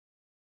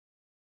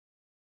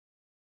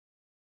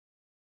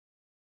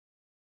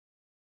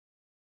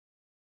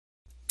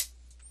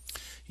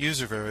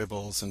User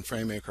variables in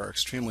FrameMaker are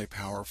extremely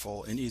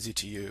powerful and easy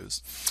to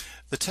use.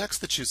 The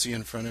text that you see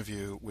in front of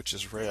you, which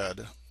is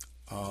red,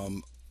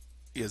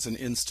 is an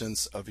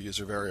instance of a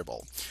user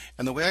variable.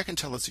 And the way I can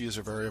tell it's a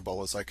user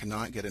variable is I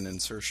cannot get an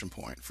insertion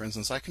point. For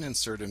instance, I can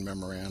insert in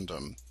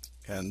memorandum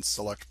and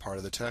select part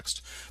of the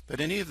text,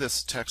 but any of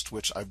this text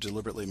which I've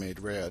deliberately made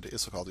red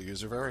is called a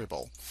user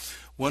variable.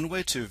 One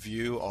way to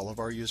view all of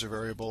our user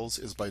variables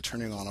is by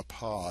turning on a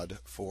pod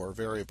for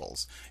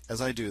variables.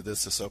 As I do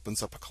this, this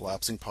opens up a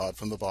collapsing pod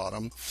from the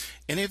bottom.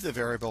 Any of the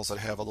variables that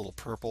have a little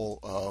purple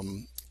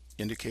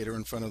indicator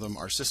in front of them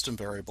are system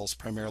variables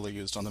primarily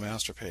used on the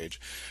master page.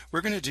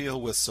 We're going to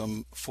deal with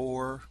some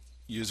 4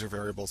 user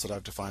variables that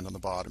I've defined on the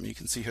bottom. You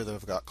can see here that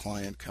I've got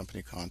client,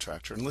 company,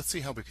 contractor, and let's see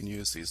how we can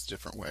use these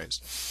different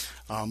ways.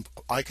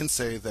 I can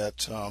say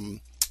that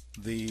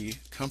the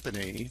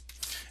company,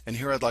 and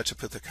here I'd like to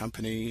put the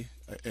company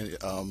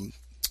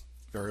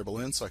variable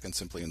in, so I can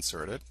simply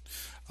insert it,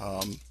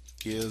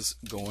 is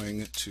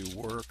going to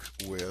work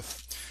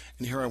with,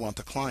 and here I want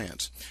the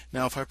client.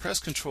 Now if I press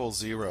Control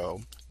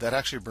 0, that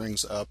actually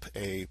brings up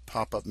a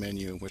pop-up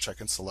menu which I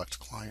can select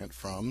client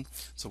from.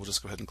 So we'll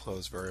just go ahead and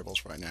close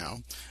variables right now.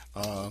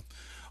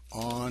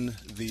 And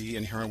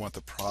here I want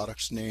the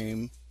product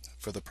name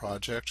for the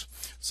project.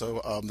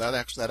 So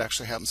that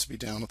actually happens to be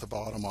down at the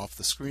bottom off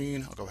the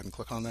screen. I'll go ahead and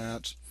click on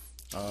that.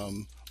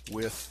 And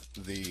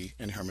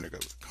here I'm going to go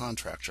with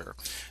contractor.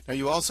 Now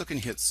you also can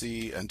hit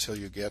C until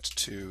you get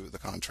to the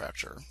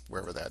contractor,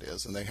 wherever that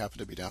is, and they happen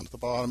to be down at the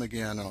bottom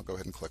again, and I'll go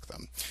ahead and click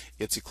them.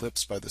 It's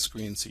eclipsed by the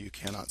screen so you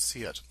cannot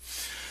see it.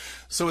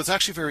 So it's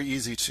actually very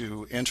easy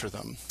to enter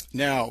them.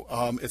 Now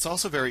it's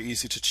also very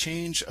easy to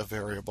change a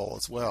variable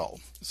as well.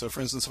 So for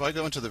instance, if I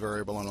go into the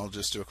variable, and I'll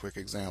just do a quick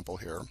example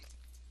here,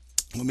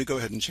 let me go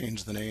ahead and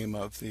change the name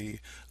of the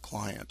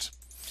client.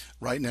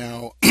 Right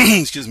now,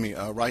 excuse me,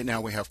 right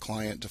now we have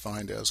client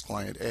defined as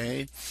client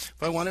A.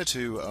 If I wanted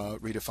to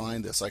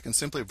redefine this, I can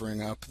simply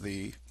bring up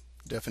the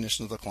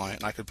definition of the client,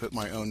 and I could put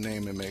my own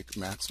name and make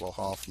Maxwell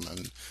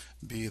Hoffman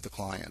be the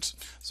client.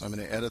 So I'm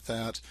going to edit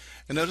that,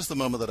 and notice the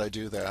moment that I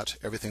do that,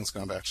 everything's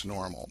gone back to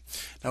normal.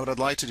 Now what I'd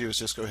like to do is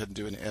just go ahead and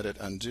do an edit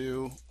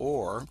undo,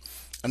 or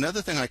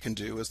another thing I can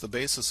do is the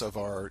basis of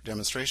our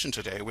demonstration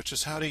today, which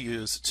is how to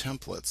use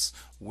templates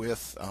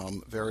with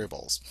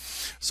variables.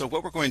 So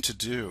what we're going to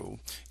do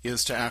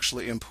is to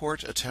actually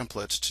import a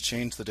template to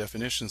change the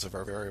definitions of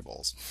our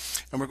variables.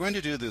 And we're going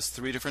to do this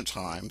 3 different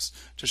times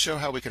to show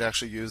how we could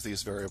actually use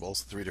these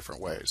variables 3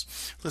 different ways.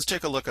 Let's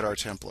take a look at our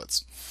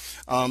templates.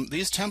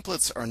 These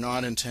templates are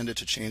not intended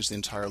to change the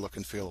entire look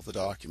and feel of the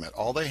document.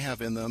 All they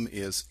have in them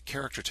is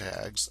character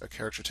tags, a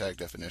character tag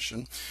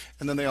definition,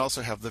 and then they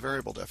also have the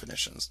variable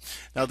definitions.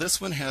 Now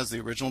this one has the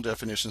original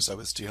definitions I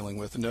was dealing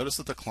with, and notice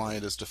that the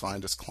client is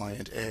defined as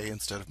client A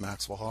instead of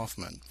Maxwell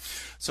Hoffman.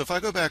 So if I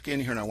go back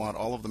in here and I want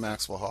all of the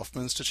Maxwell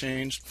Hoffmans to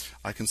change,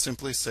 I can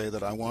simply say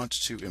that I want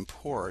to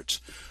import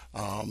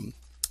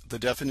the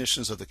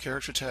definitions of the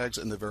character tags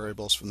and the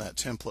variables from that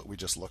template we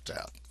just looked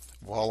at.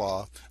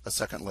 Voila, a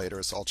second later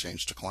it's all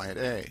changed to client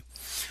A.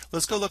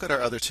 Let's go look at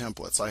our other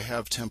templates. I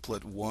have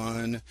template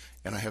 1,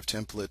 and I have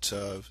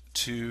template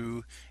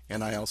 2,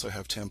 and I also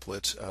have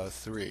template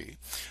 3.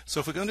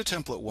 So if we go into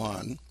template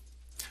 1,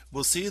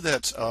 we'll see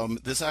that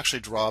this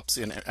actually drops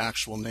in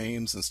actual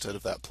names instead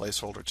of that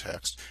placeholder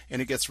text,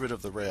 and it gets rid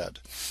of the red.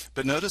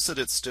 But notice that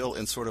it's still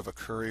in sort of a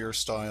courier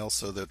style,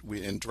 so that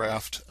in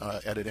draft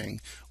editing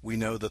we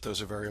know that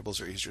those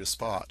variables are easier to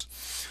spot.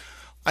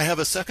 I have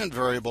a second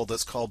variable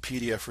that's called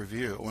PDF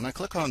review. When I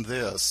click on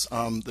this,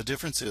 the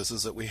difference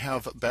is that we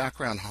have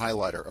background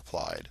highlighter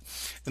applied,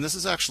 and this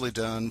is actually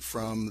done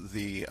from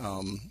the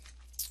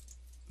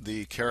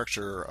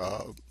character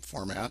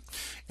format.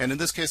 And in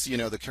this case, you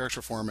know, the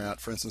character format,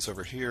 for instance,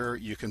 over here,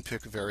 you can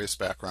pick various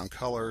background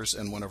colors,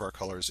 and one of our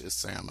colors is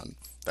salmon.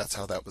 That's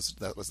how that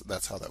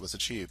was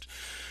achieved.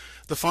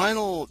 The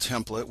final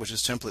template, which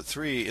is template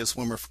 3, is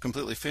when we're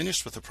completely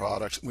finished with the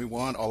product. We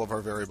want all of our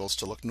variables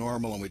to look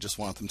normal, and we just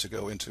want them to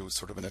go into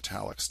sort of an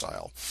italic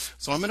style.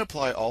 So I'm going to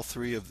apply all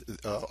three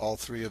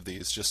of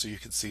these just so you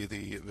can see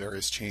the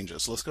various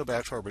changes. So let's go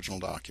back to our original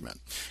document.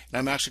 And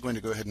I'm actually going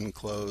to go ahead and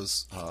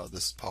close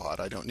this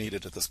pod. I don't need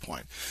it at this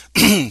point.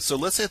 So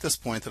let's say at this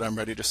point that I'm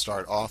ready to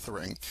start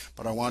authoring,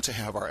 but I want to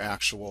have our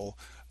actual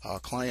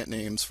client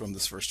names from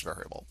this first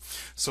variable.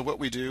 So what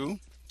we do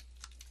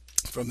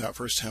from that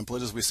first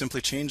template is we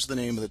simply change the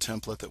name of the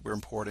template that we're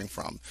importing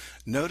from.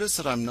 Notice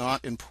that I'm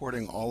not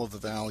importing all of the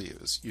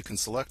values. You can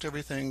select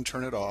everything,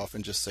 turn it off,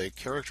 and just say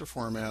character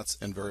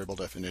formats and variable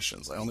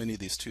definitions. I only need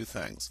these 2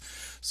 things.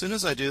 As soon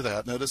as I do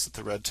that, notice that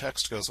the red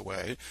text goes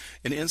away,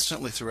 and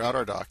instantly throughout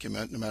our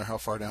document, no matter how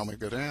far down we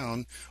go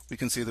down, we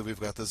can see that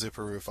we've got the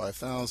Zipperoo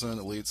 5000,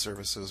 Elite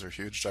Services, or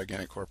huge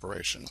gigantic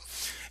corporation.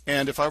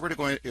 And if I were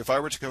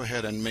to go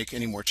ahead and make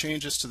any more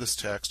changes to this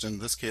text, in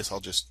this case I'll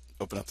just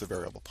open up the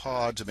variable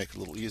pod to make it a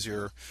little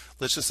easier.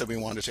 Let's just say we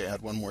wanted to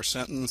add one more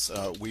sentence.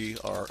 We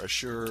are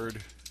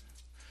assured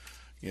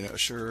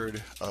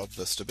of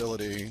the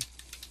stability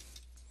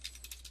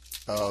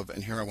of,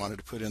 and here I wanted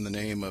to put in the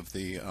name of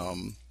the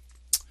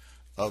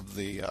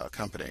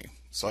company.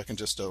 So I can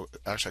just,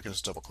 actually I can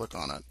just double click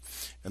on it,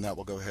 and that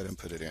will go ahead and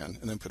put it in,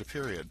 and then put a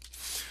period.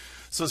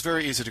 So it's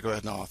very easy to go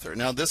ahead and author.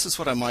 Now this is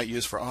what I might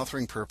use for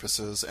authoring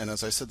purposes, and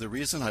as I said, the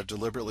reason I've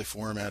deliberately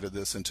formatted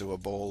this into a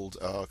bold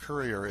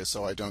courier is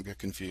so I don't get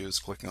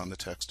confused clicking on the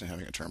text and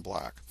having it turn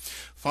black.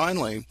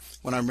 Finally,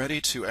 when I'm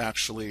ready to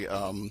actually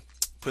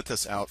put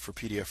this out for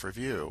PDF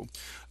review,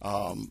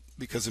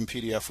 because in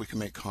PDF we can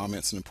make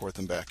comments and import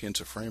them back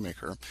into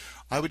FrameMaker,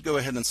 I would go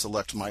ahead and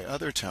select my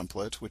other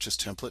template, which is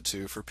template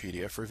 2 for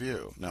PDF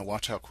review. Now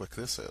watch how quick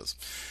this is.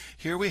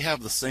 Here we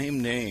have the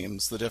same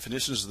names, the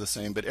definitions are the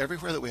same, but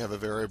everywhere that we have a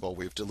variable,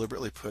 we've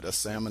deliberately put a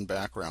salmon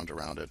background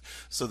around it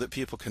so that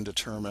people can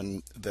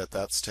determine that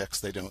that's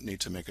text they don't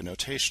need to make a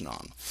notation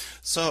on.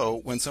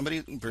 So when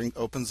somebody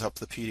opens up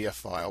the PDF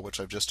file,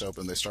 which I've just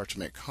opened, they start to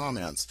make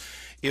comments.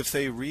 If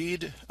they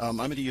read, I'm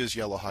going to use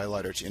yellow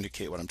highlighter to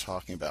indicate what I'm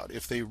talking about.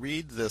 If they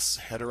read this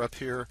header up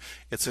here,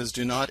 it says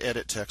do not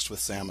edit text with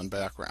salmon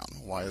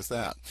background. Why is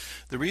that?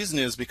 The reason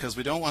is because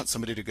we don't want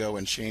somebody to go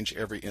and change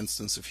every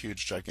instance of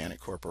huge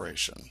gigantic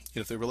corporation.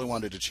 If they really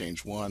wanted to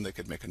change one, they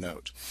could make a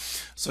note.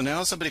 So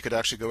now somebody could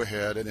actually go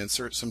ahead and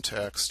insert some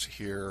text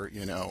here.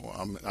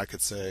 I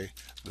could say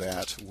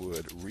that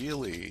would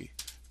really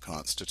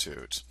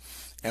constitute,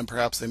 and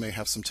perhaps they may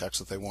have some text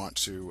that they want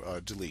to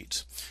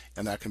delete,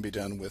 and that can be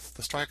done with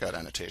the strikeout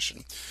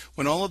annotation.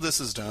 When all of this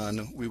is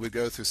done, we would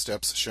go through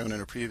steps shown in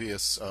a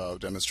previous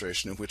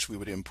demonstration in which we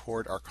would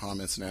import our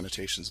comments and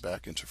annotations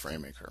back into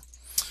FrameMaker.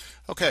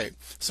 Okay,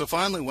 so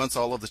finally, once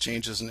all of the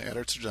changes and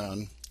edits are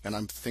done, and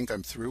I think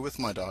I'm through with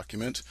my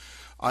document,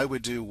 I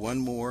would do one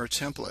more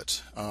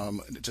template.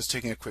 Just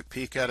taking a quick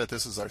peek at it,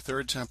 this is our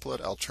third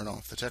template. I'll turn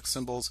off the text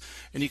symbols,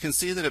 and you can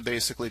see that it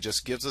basically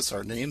just gives us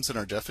our names and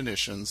our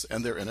definitions,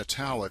 and they're in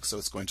italics, so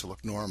it's going to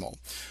look normal.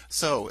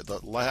 So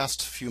the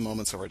last few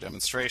moments of our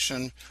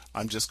demonstration,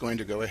 I'm just going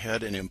to go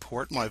ahead and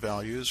import my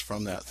values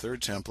from that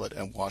third template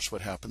and watch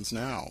what happens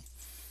now.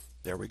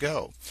 There we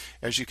go.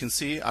 As you can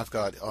see, I've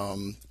got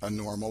a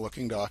normal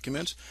looking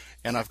document,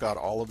 and I've got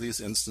all of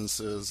these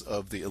instances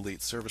of the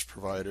elite service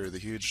provider, the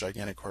huge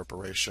gigantic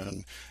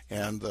corporation,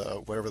 and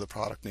whatever the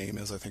product name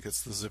is. I think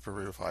it's the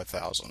Zipperoo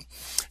 5000.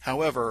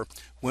 However,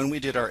 when we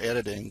did our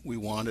editing, we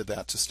wanted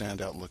that to stand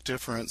out and look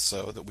different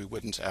so that we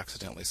wouldn't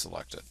accidentally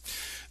select it.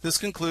 This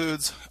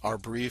concludes our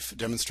brief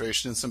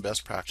demonstration and some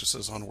best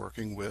practices on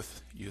working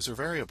with user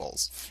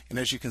variables. And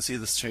as you can see,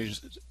 this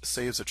change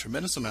saves a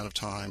tremendous amount of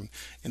time,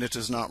 and it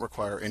does not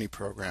require any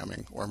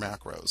programming or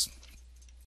macros.